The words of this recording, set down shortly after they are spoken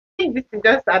This is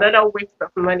just another waste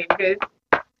of money because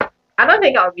I don't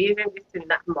think I'll be using this thing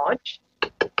that much.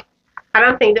 I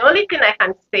don't think. The only thing I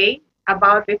can say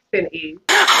about this thing is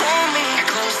hold me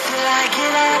close till I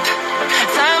get up.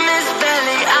 Time is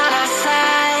barely on our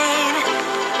side.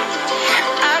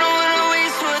 I don't wanna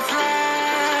waste what's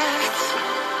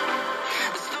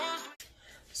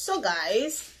left. So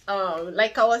guys,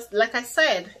 like I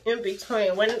said in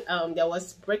between when there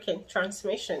was breaking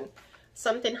transmission,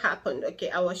 something happened. Okay,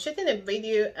 I was shooting a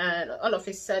video and all of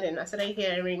a sudden I started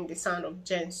hearing the sound of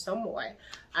Jen somewhere,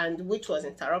 and which was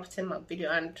interrupting my video.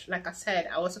 And like I said,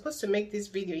 I was supposed to make this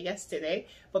video yesterday,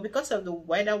 but because of the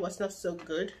weather was not so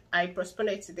good, I postponed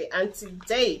it today, and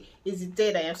today is the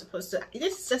day that I'm supposed to.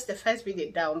 This is just the first video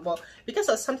down, but because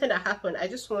of something that happened, I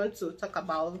just want to talk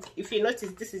about. If you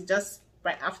notice, this is just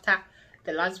right after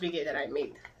the last video that I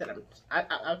made. That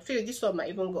I feel this one might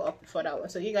even go up before that one,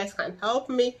 so you guys can help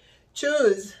me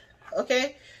choose.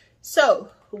 Okay, so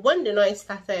when the noise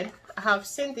started, I have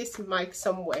seen this mic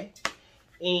somewhere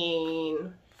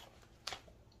in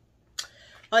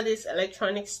all this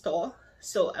electronic store,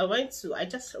 so I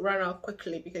just ran out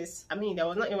quickly because I mean there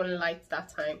was not even light that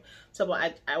time. So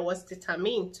but I was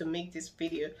determined to make this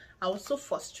video. I was so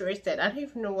frustrated, I don't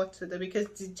even know what to do because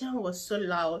the jam was so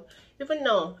loud. Even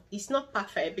though it's not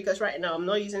perfect, because right now I'm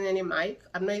not using any mic,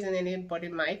 I'm not using any body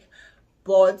mic,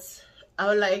 but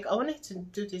I wanted to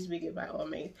do this video by all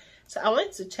means. So I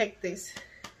wanted to check this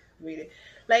video.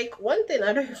 Like, one thing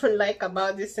I don't even like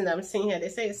about this thing I'm seeing here, they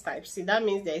say it's type C. That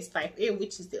means there is type A,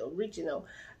 which is the original.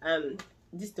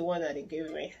 This is the one that they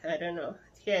gave me. I don't know.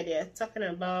 Here they're talking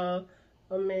about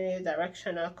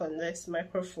omnidirectional cordless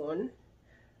microphone.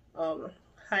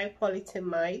 High quality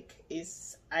mic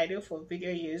is ideal for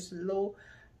video use. Low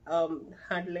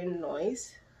handling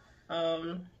noise.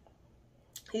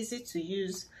 Easy to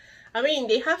use. I mean,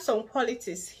 they have some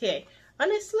qualities here.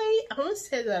 Honestly, I won't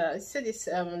say that. I said this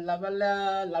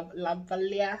lavalier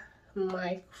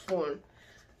microphone,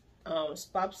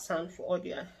 spark sound for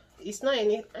audio. It's not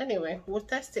any. Anyway, we'll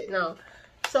test it now.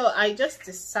 So I just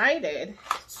decided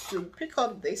to pick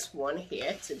up this one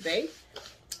here today.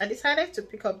 I decided to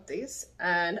pick up this,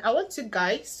 and I want you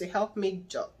guys to help me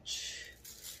judge.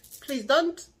 Please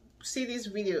don't see this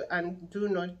video and do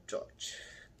not judge.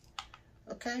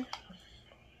 Okay.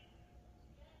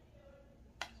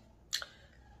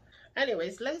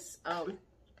 Anyways, let's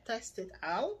test it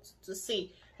out to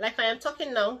see. Like I am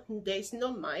talking now, there is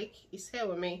no mic. It's here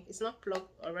with me. It's not plugged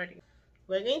already.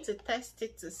 We're going to test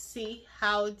it to see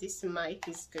how this mic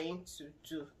is going to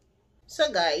do.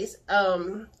 So guys,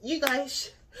 you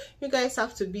guys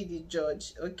have to be the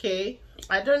judge. Okay,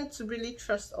 I don't really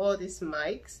trust all these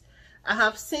mics. I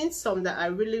have seen some that I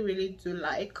really do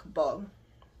like, but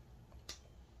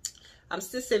I'm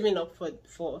still saving up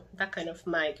for that kind of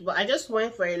mic. But I just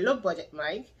went for a low budget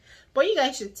mic. But you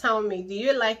guys should tell me, do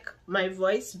you like my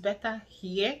voice better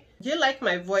here? Do you like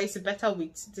my voice better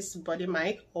with this body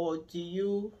mic, or do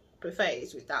you prefer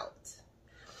it without?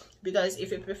 Because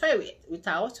if you prefer it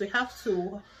without, we have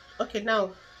to. Okay,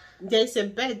 now there's a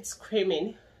bird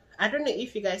screaming. I don't know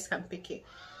if you guys can pick it.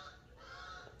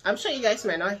 I'm sure you guys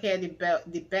might not hear the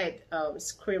bird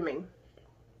screaming.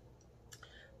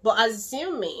 But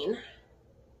assuming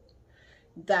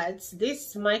that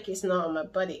this mic is not on my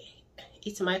body,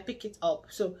 it might pick it up.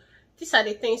 So these are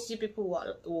the things you people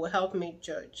will help me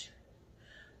judge.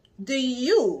 Do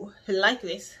you like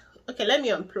this? Okay, let me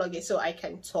unplug it so I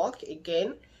can talk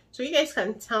again, so you guys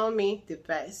can tell me the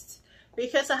best,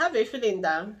 because I have a feeling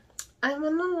that I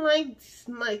might not like this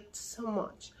mic so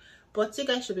much, but you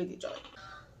guys should be the judge.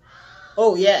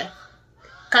 Oh yeah,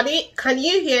 can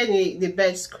you hear the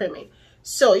bird screaming?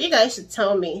 So you guys should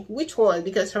tell me which one,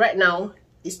 because right now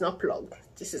it's not plugged.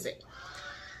 This is it.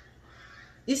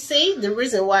 You see the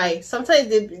reason why sometimes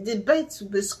the birds will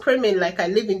be screaming like I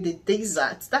live in the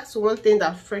desert. That's one thing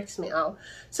that freaks me out.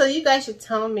 So you guys should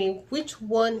tell me which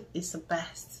one is the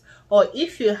best, or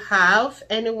if you have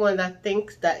anyone that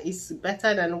thinks that is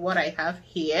better than what I have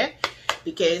here,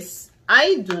 because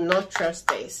I do not trust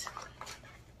this.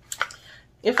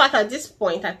 In fact, at this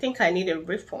point I think I need a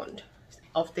refund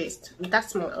of this.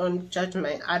 That's my own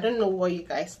judgment. I don't know what you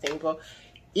guys think, but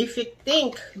if you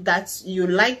think that you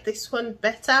like this one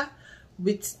better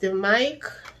with the mic,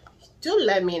 do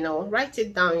let me know. Write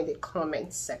it down in the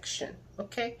comment section,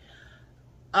 okay?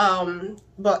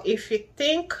 But if you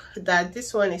think that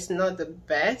this one is not the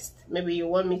best, maybe you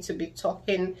want me to be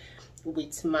talking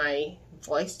with my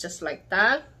voice just like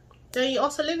that, then you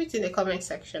also leave it in the comment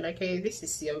section. Okay, this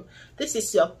is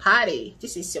your party.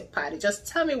 This is your party. Just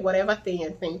tell me whatever thing you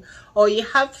think, or you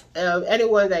have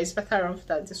anyone that is better off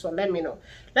than this one. Let me know.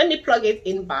 Let me plug it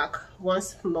in back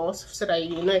once more so that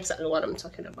you know exactly what I'm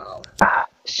talking about.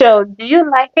 So, do you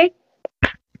like it?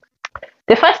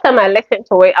 The first time I listened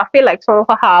to it, I feel like someone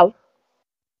could have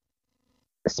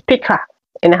a speaker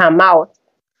in her mouth,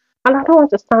 and I don't want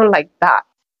to sound like that.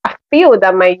 I feel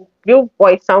that my real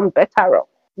voice sounds better,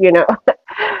 you know.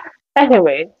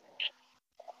 Anyway,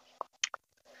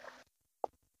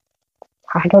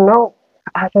 I don't know.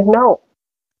 I don't know.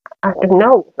 I don't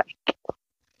know. Like,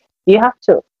 you have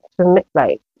to make,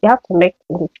 like, you have to make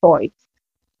the choice.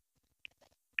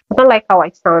 I don't like how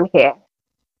I sound here,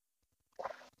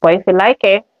 but if you like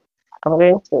it, I'm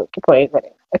going to keep on using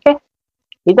it. Okay?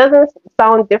 It doesn't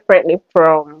sound differently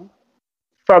from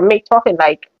me talking.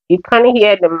 Like, you can't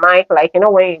hear the mic, like, you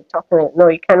know, when you're talking. No,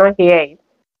 you cannot hear it.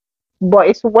 But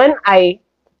it's when I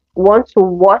want to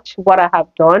watch what I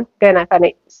have done, then I can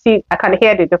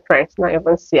hear the difference. Not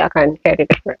even see, I can hear the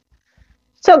difference.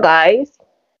 So guys,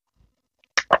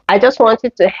 I just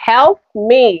wanted to help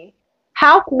me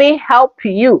help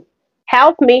you,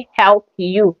 help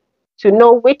you to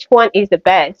know which one is the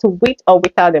best, with or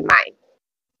without the mic,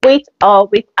 with or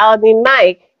without the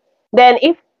mic. Then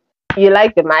if you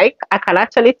like the mic, I can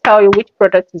actually tell you which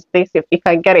product is this, if you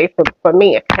can get it for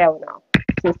me. Hell no,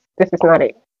 this is not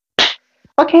it.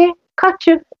 Okay, catch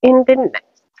you in the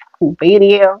next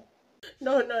video.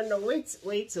 No,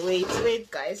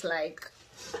 wait, guys. Like,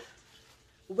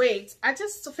 wait, I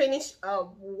just finished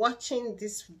watching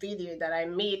this video that I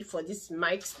made for this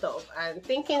mic stuff and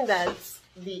thinking that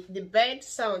the bed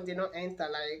sound did not enter.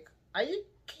 Like, are you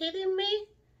kidding me?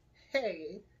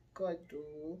 Hey, God,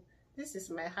 do this is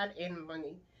my hard-earned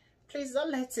money. Please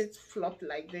don't let it flop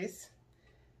like this.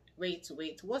 Wait,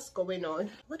 what's going on?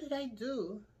 What did I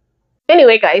do?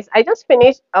 Anyway, guys, I just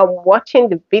finished watching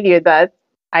the video that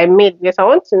I made because I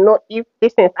want to know if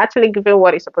this is actually giving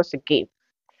what it's supposed to give.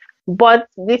 But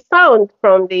the sound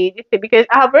from this thing, because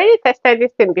I have already tested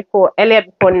this thing earlier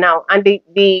before now, and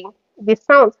the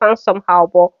sound sounds somehow,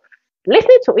 but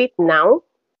listening to it now,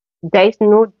 there is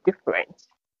no difference.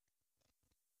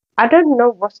 I don't know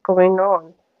what's going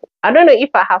on. I don't know if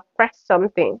I have pressed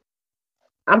something.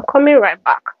 I'm coming right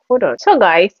back. Hold on. So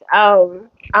guys, I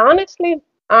honestly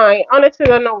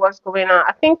don't know what's going on.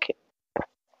 I think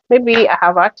maybe I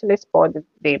have actually spoiled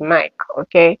the mic,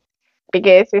 okay?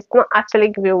 Because it's not actually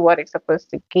giving what it's supposed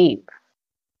to give.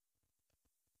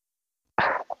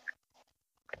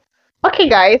 Okay,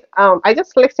 guys, I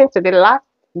just listened to the last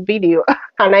video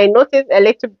and I noticed a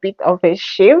little bit of a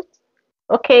shift.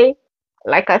 Okay,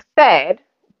 like I said,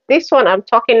 this one I'm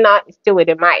talking now is still with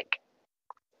the mic.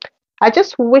 I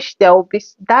just wish there would be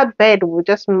that bed would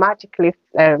just magically,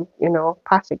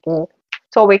 pass again,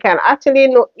 so we can actually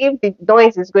know if the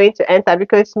noise is going to enter.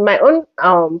 Because my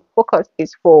own focus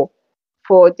is for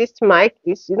this mic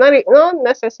is not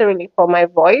necessarily for my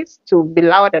voice to be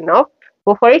loud enough,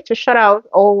 but for it to shut out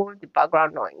all the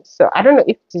background noise. So I don't know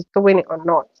if it's doing it or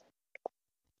not.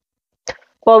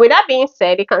 But with that being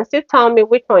said, you can still tell me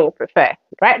which one you prefer.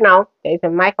 Right now, there is a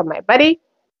mic on my body,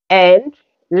 and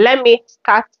let me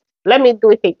start. Let me do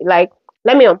it like,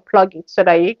 let me unplug it so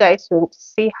that you guys will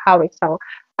see how it sounds.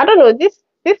 I don't know, this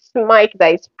mic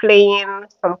that is playing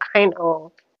some kind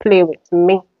of play with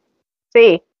me.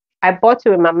 See, I bought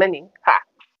it with my money. Ha.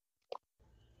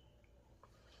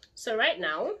 So right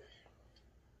now,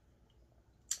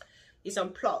 it's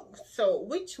unplugged. So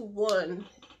which one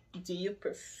do you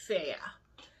prefer?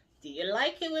 Do you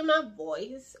like it with my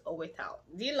voice or without?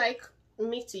 Do you like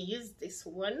me to use this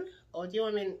one, or do you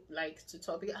want me like to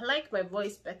talk? Because I like my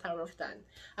voice better off than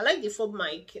I like the phone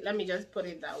mic. Let me just put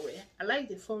it that way. I like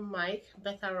the phone mic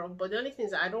better off, but the only thing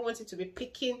is I don't want it to be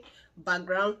picking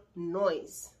background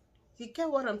noise. You get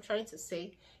what I'm trying to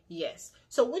say? Yes.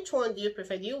 So which one do you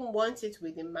prefer? Do you want it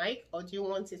with the mic, or do you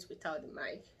want it without the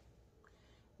mic?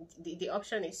 The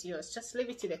option is yours. Just leave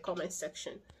it in the comment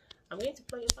section. I'm going to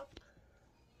plug it up.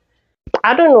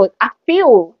 I don't know. I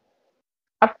feel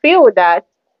that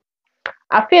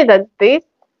this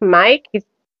mic is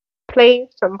playing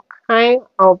some kind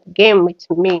of game with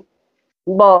me,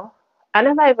 but I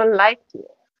never even liked it.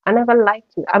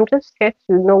 I'm just here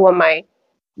to know what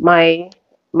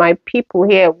my people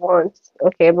here want.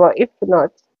 Okay, but if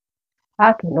not,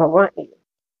 I do not want it.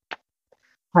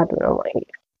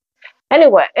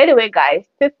 Anyway, guys,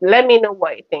 just let me know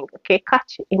what you think. Okay,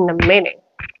 catch you in a minute.